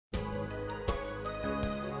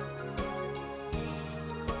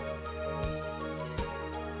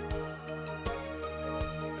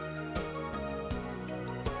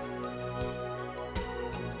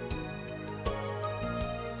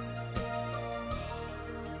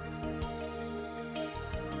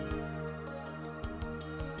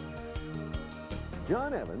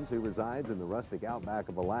John Evans, who resides in the rustic outback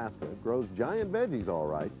of Alaska, grows giant veggies all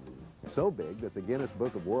right. So big that the Guinness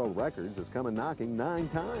Book of World Records has come a-knocking 9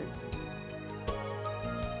 times.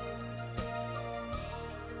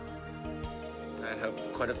 I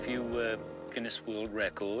have quite a few Guinness World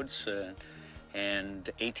Records and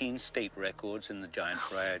 18 state records in the giant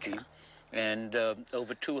variety, and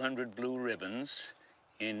over 200 blue ribbons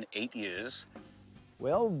in 8 years.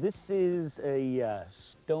 Well, this is a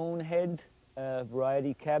stonehead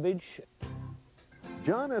variety cabbage.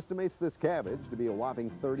 John estimates this cabbage to be a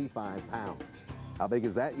whopping 35 pounds. How big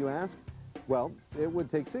is that, you ask? Well, it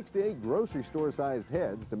would take 6 to 8 grocery store-sized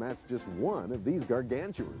heads to match just one of these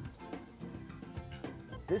gargantuans.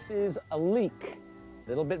 This is a leek, a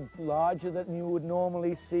little bit larger than you would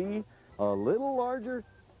normally see. A little larger?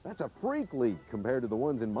 That's a freak leek compared to the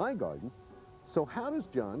ones in my garden. So how does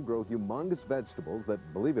John grow humongous vegetables that,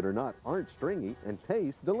 believe it or not, aren't stringy and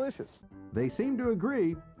taste delicious? They seem to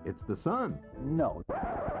agree it's the sun. No,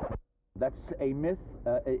 that's a myth.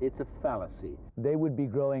 It's a fallacy. They would be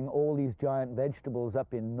growing all these giant vegetables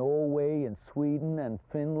up in Norway and Sweden and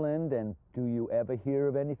Finland, and do you ever hear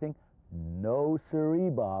of anything? No siree,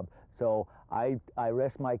 Bob. So I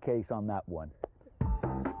rest my case on that one.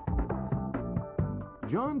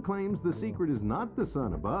 John claims the secret is not the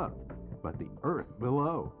sun above, but the earth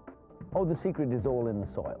below. Oh, the secret is all in the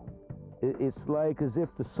soil. It's like as if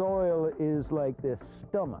the soil is like this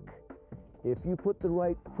stomach. If you put the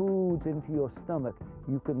right foods into your stomach,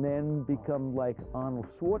 you can then become like Arnold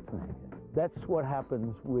Schwarzenegger. That's what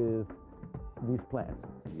happens with these plants.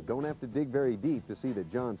 You don't have to dig very deep to see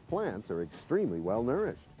that John's plants are extremely well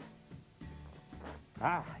nourished.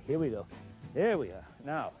 Ah, here we go. There we are.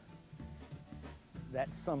 Now,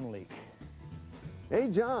 that's some leek. Hey,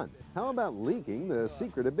 John, how about leaking the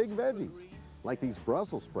secret of big veggies? Like these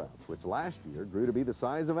Brussels sprouts, which last year grew to be the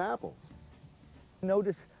size of apples.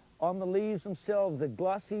 Notice on the leaves themselves, the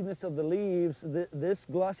glossiness of the leaves, this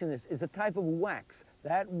glossiness is a type of wax.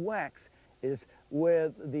 That wax is where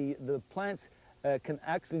the plants can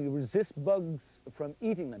actually resist bugs from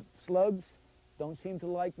eating them. Slugs don't seem to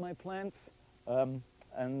like my plants,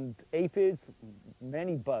 and aphids,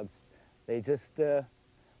 many bugs. They just,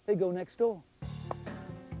 they go next door.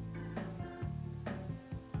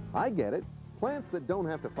 I get it. Plants that don't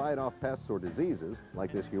have to fight off pests or diseases,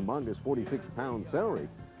 like this humongous 46-pound celery,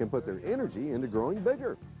 can put their energy into growing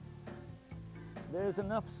bigger. There's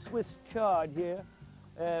enough Swiss chard here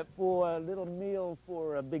for a little meal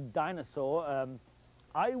for a big dinosaur.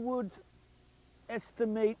 I would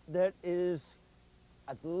estimate that is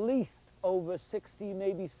at least over 60,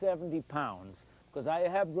 maybe 70 pounds, because I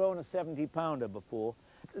have grown a 70-pounder before.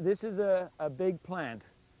 This is a big plant.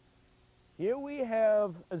 Here we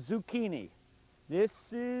have a zucchini. This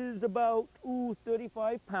is about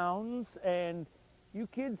 35 pounds, and you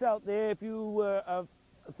kids out there, if you are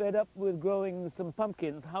fed up with growing some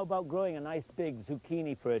pumpkins, how about growing a nice big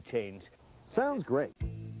zucchini for a change? Sounds great.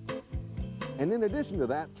 And in addition to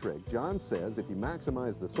that trick, John says if you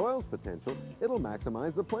maximize the soil's potential, it'll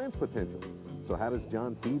maximize the plant's potential. So how does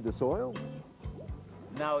John feed the soil?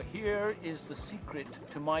 Now here is the secret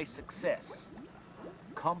to my success.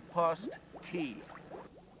 Compost tea.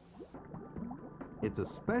 It's a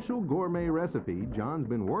special gourmet recipe John's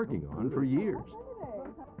been working on for years.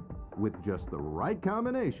 With just the right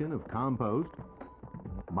combination of compost,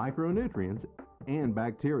 micronutrients, and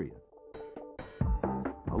bacteria.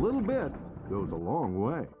 A little bit goes a long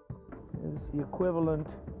way. It's the equivalent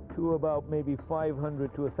to about maybe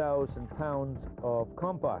 500 to 1,000 pounds of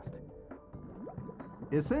compost.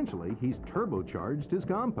 Essentially, he's turbocharged his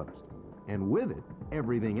compost, and with it,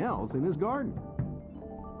 everything else in his garden.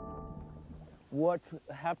 What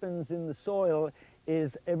happens in the soil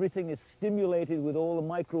is everything is stimulated with all the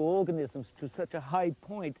microorganisms to such a high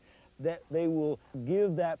point that they will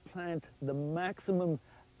give that plant the maximum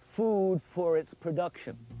food for its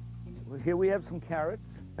production. Here we have some carrots.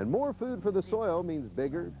 And more food for the soil means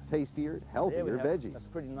bigger, tastier, healthier veggies. That's a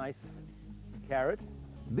pretty nice carrot.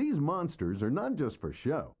 These monsters are not just for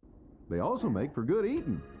show. They also make for good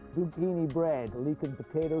eating. Zucchini bread, leek and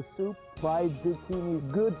potato soup, fried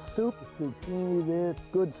zucchini, good soup, zucchini this,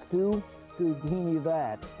 good stew, zucchini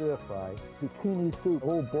that, stir fry, zucchini soup.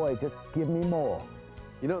 Oh boy, just give me more.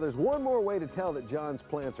 You know, there's one more way to tell that John's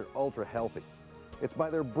plants are ultra healthy. It's by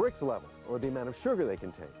their Brix level, or the amount of sugar they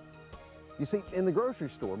contain. You see, in the grocery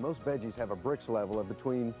store, most veggies have a Brix level of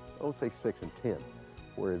between, oh, say 6 and 10,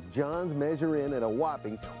 whereas John's measure in at a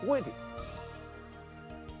whopping 20.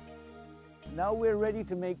 Now we're ready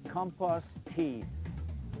to make compost tea.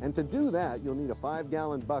 And to do that, you'll need a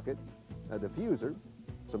 5-gallon bucket, a diffuser,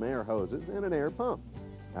 some air hoses, and an air pump.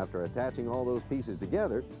 After attaching all those pieces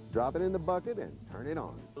together, drop it in the bucket and turn it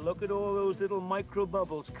on. Look at all those little micro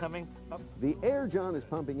bubbles coming up. The air John is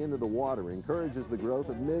pumping into the water encourages the growth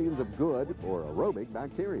of millions of good or aerobic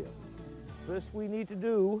bacteria. First we need to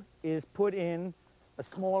do is put in a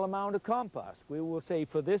small amount of compost. We will say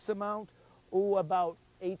for this amount, about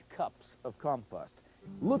 8 cups of compost.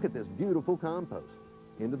 Look at this beautiful compost.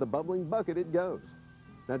 Into the bubbling bucket it goes.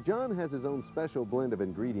 Now John has his own special blend of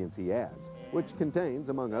ingredients he adds, which contains,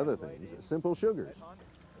 among other things, simple sugars.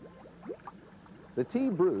 The tea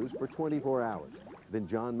brews for 24 hours. Then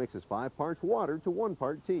John mixes 5 parts water to 1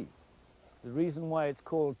 part tea. The reason why it's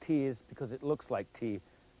called tea is because it looks like tea,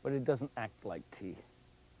 but it doesn't act like tea.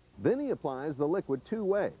 Then he applies the liquid 2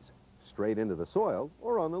 ways, straight into the soil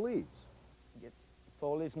or on the leaves. Get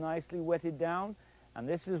foliage nicely wetted down, and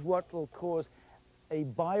this is what will cause a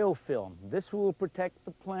biofilm. This will protect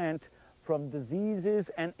the plant from diseases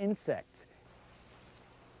and insects.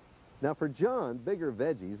 Now for John, bigger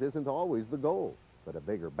veggies isn't always the goal, but a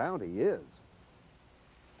bigger bounty is.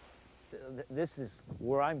 This is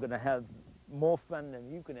where I'm going to have more fun than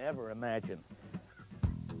you can ever imagine.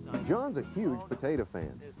 John's a huge potato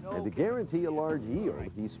fan, and to guarantee a large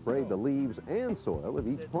yield, he sprayed the leaves and soil of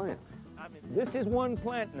each plant. This is one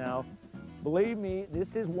plant now. Believe me,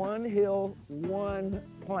 this is one hill, one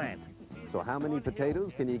plant. So how many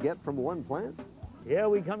potatoes can you get from one plant? Here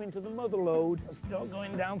we come into the mother lode. Still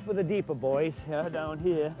going down for the deeper, boys, down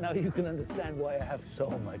here. Now you can understand why I have so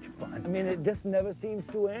much fun. I mean, it just never seems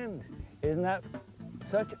to end. Isn't that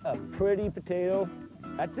such a pretty potato?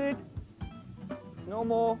 That's it. No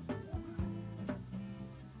more.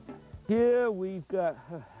 Here we've got,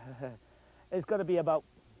 it's got to be about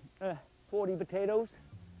 40 potatoes.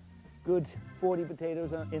 Good 40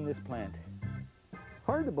 potatoes in this plant.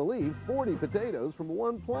 Hard to believe 40 potatoes from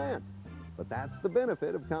one plant. But that's the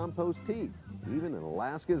benefit of compost tea, even in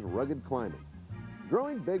Alaska's rugged climate.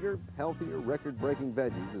 Growing bigger, healthier, record-breaking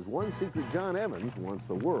veggies is one secret John Evans wants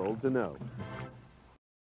the world to know.